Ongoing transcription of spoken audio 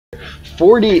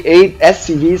48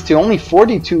 SCVs to only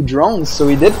 42 drones, so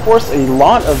he did force a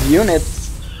lot of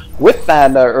units with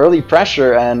that early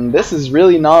pressure, and this is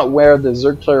really not where the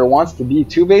Zerg player wants to be.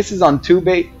 2 bases on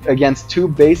against 2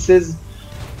 bases.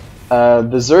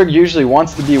 The Zerg usually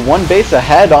wants to be 1 base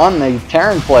ahead on the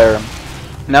Terran player.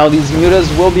 Now these mutas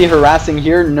will be harassing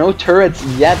here. No turrets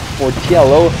yet for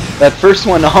TLO. That first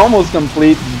one almost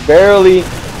complete, barely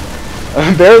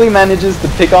manages to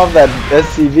pick off that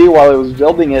SCV while it was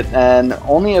building it, and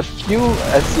only a few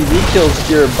SCV kills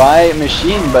here by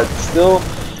Machine, but still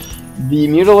the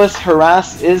Mutalist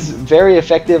harass is very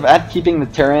effective at keeping the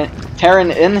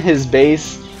Terran in his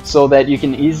base so that you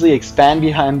can easily expand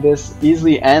behind this,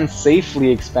 easily and safely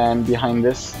expand behind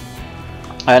this.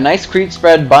 A nice creep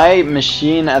spread by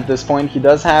Machine at this point. He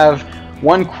does have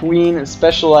 1 queen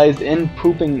specialized in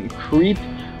pooping creep.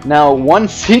 Now, 1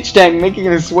 siege tank making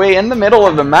his way in the middle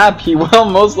of the map. He will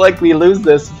most likely lose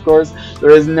this, of course. There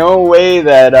is no way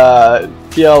that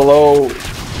TLO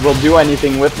will do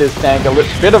anything with this tank. A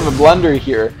bit of a blunder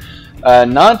here.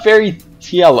 Not very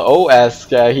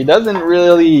TLO-esque. He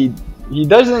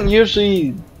doesn't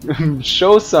usually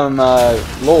show some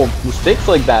little mistakes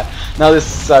like that. Now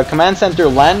this command center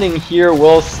landing here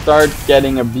will start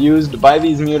getting abused by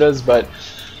these mutas, but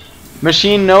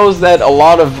Machine knows that a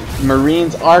lot of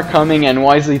Marines are coming and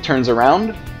wisely turns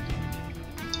around.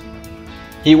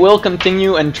 He will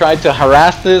continue and try to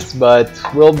harass this, but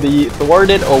will be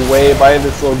thwarted away by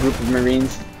this little group of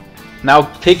Marines. Now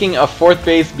taking a 4th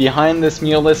base behind this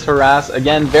mutalist harass,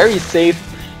 again very safe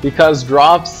because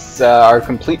drops are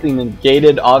completely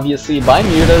negated obviously by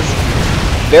mutas.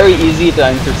 Very easy to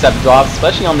intercept drops,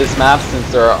 especially on this map since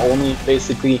there are only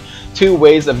basically 2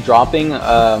 ways of dropping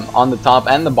on the top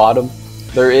and the bottom.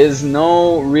 There is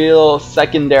no real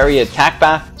secondary attack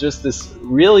path, just this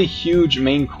really huge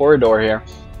main corridor here.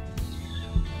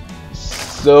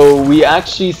 So we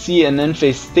actually see an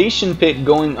infestation pit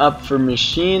going up for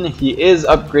Machine. He is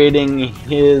upgrading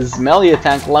his melee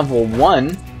attack level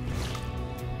 1.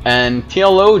 And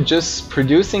TLO just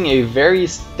producing a very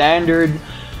standard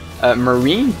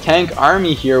Marine tank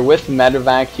army here with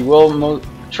medevac. He will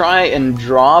try and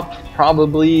drop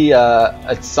probably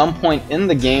at some point in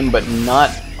the game, but not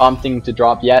opting to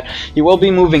drop yet. He will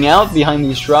be moving out behind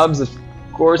these shrubs. Of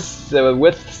course,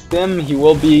 with Stim, he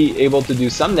will be able to do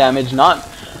some damage. Not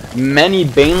many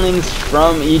banelings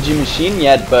from EGMachine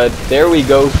yet, but there we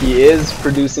go. He is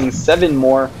producing 7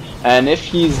 more. And if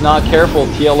he's not careful,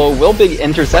 TLO will be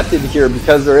intercepted here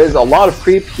because there is a lot of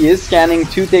creep. He is scanning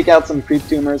to take out some creep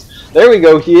tumors. There we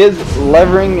go. He is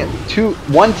levering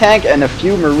 1 tank and a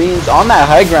few Marines on that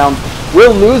high ground.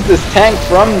 Will lose this tank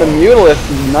from the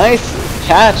Mutalist. Nice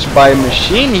catch by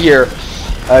Machine here,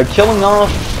 killing off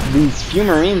these few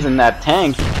Marines in that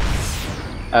tank.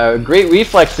 Great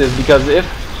reflexes, because if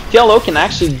TLO can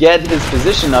actually get his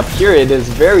position up here, it is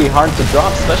very hard to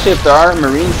drop, especially if there are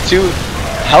Marines to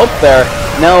help there.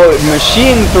 Now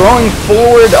Machine throwing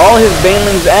forward all his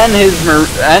banelings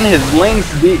and his links,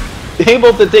 be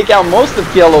able to take out most of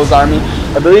TLO's army.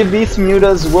 I believe these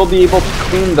mutas will be able to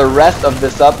clean the rest of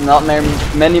this up. Not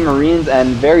many Marines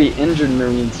and very injured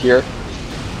Marines here.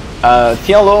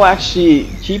 TLO actually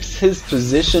keeps his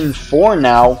position for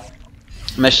now.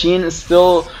 Machine is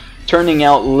still turning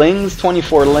out lings.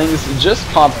 24 lings just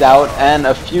popped out and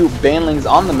a few banelings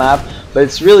on the map. But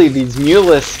it's really these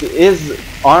mutalists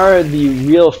are the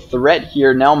real threat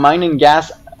here. Now mining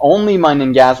gas, only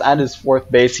mining gas at his 4th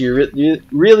base. He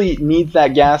really needs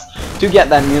that gas to get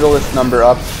that mutalist number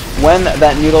up. When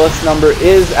that mutalist number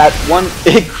is at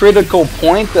a critical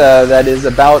point, that is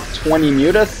about 20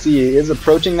 mutas, he is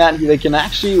approaching that. They can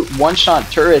actually one-shot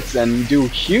turrets and do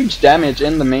huge damage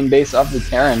in the main base of the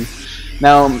Terran.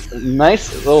 Now,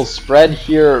 nice little spread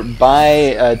here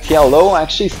by TLO.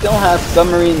 Actually still has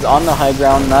submarines on the high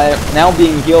ground, now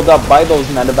being healed up by those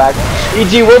medevacs.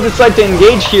 EG will decide to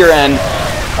engage here, and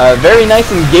very nice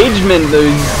engagement.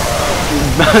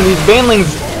 These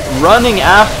banelings running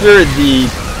after the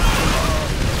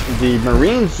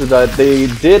Marines, so that they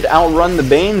did outrun the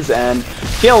Banes, and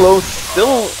TLO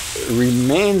still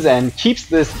remains and keeps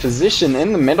this position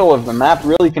in the middle of the map,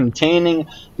 really containing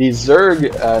the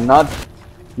Zerg, not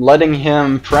letting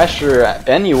him pressure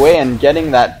anyway, and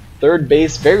getting that 3rd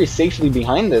base very safely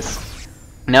behind this.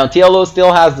 Now TLO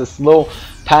still has this little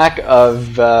pack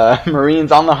of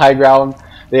Marines on the high ground.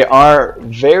 They are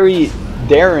very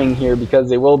daring here because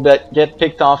they will get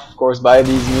picked off, of course, by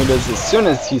these mutas as soon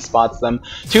as he spots them.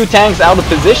 2 tanks out of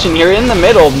position here in the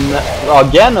middle.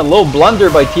 Again, a little blunder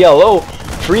by TLO.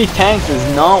 3 tanks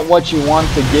is not what you want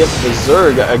to give the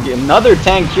Zerg. Another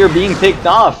tank here being picked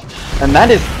off. And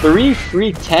that is 3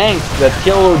 free tanks that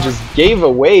TLO just gave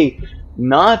away.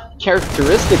 Not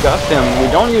characteristic of him.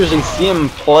 We don't usually see him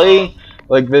play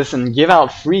like this and give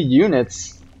out free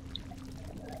units.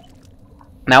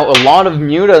 Now a lot of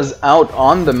mutas out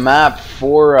on the map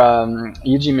for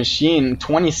EGMachine.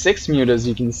 26 mutas,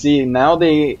 you can see. Now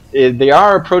they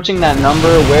are approaching that number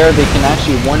where they can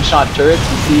actually one-shot turrets.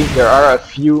 You see there are a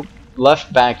few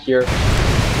left back here.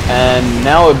 And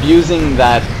now abusing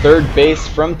that third base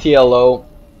from TLO,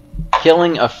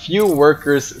 killing a few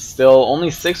workers still, only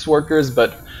 6 workers,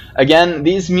 but again,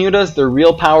 these mutas, their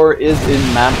real power is in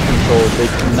map control. They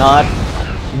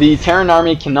cannot, the Terran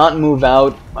army cannot move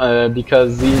out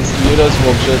because these mutas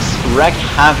will just wreak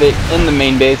havoc in the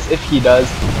main base if he does.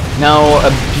 Now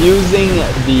abusing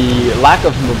the lack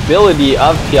of mobility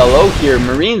of TLO here,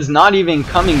 Marines not even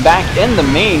coming back in the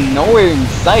main, nowhere in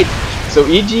sight. So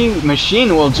EGMachine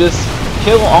will just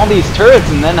kill all these turrets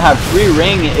and then have free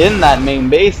reign in that main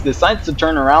base. Decides to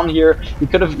turn around here. He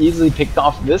could have easily picked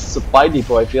off this supply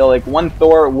depot. I feel like one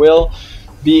Thor will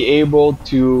be able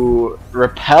to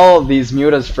repel these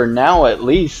mutas for now at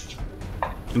least.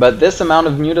 But this amount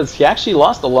of mutas, he actually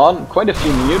lost quite a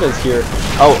few mutas here.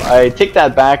 Oh, I take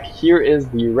that back. Here is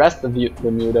the rest of the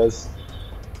mutas.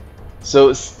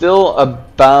 So still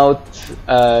about,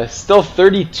 still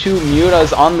 32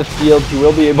 mutas on the field. He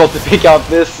will be able to pick out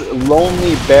this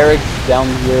lonely barracks down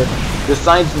here.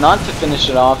 Decides not to finish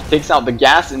it off, takes out the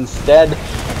gas instead.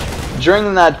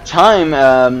 During that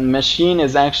time, Machine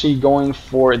is actually going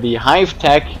for the Hive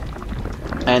Tech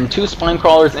and 2 spine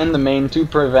crawlers in the main to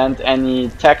prevent any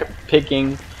tech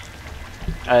picking.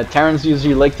 Terrans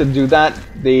usually like to do that.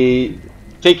 They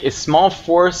take a small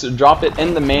force, drop it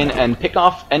in the main, and pick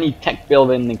off any tech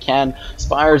building they can.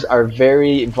 Spires are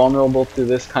very vulnerable to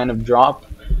this kind of drop.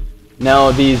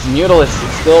 Now these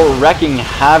Mutalisks still wrecking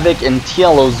havoc in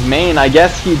TLO's main. I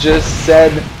guess he just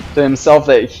said to himself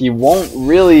that he won't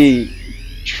really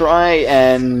try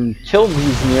and kill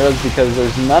these mutas because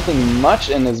there's nothing much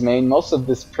in his main. Most of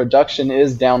this production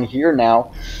is down here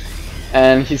now.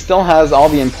 And he still has all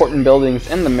the important buildings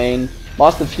in the main.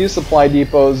 Lost a few supply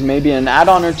depots, maybe an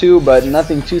add-on or two, but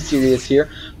nothing too serious here.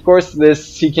 Of course,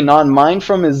 he cannot mine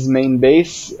from his main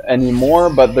base anymore,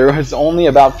 but there is only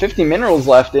about 50 minerals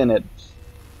left in it.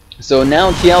 So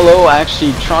now TLO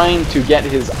actually trying to get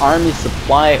his army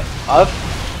supply up.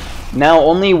 Now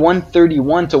only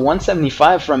 131 to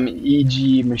 175 from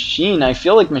EGMachine. I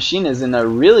feel like Machine is in a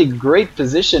really great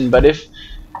position, but if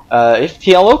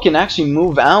TLO can actually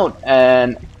move out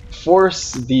and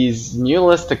force these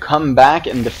Mutalisks to come back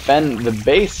and defend the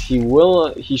base,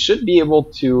 he should be able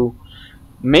to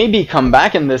maybe come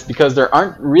back in this, because there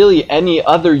aren't really any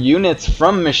other units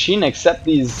from Machine except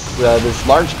this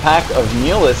large pack of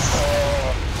Mutalisks.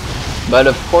 But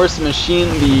of course Machine,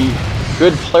 the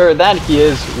good player that he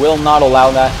is, will not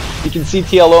allow that. You can see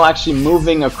TLO actually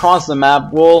moving across the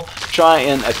map, will try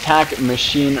and attack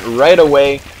Machine right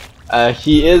away.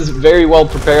 He is very well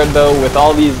prepared though, with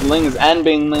all these lings and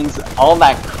banelings, all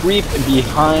that creep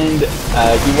behind.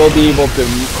 He will be able to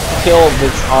kill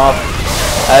this off.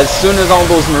 As soon as all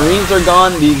those Marines are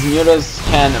gone, these mutas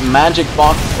can magic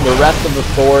box the rest of the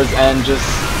Thors and just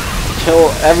kill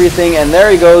everything. And there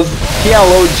he goes,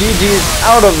 TLO GG's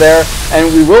out of there,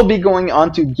 and we will be going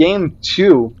on to game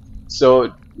 2.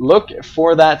 So look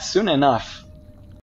for that soon enough.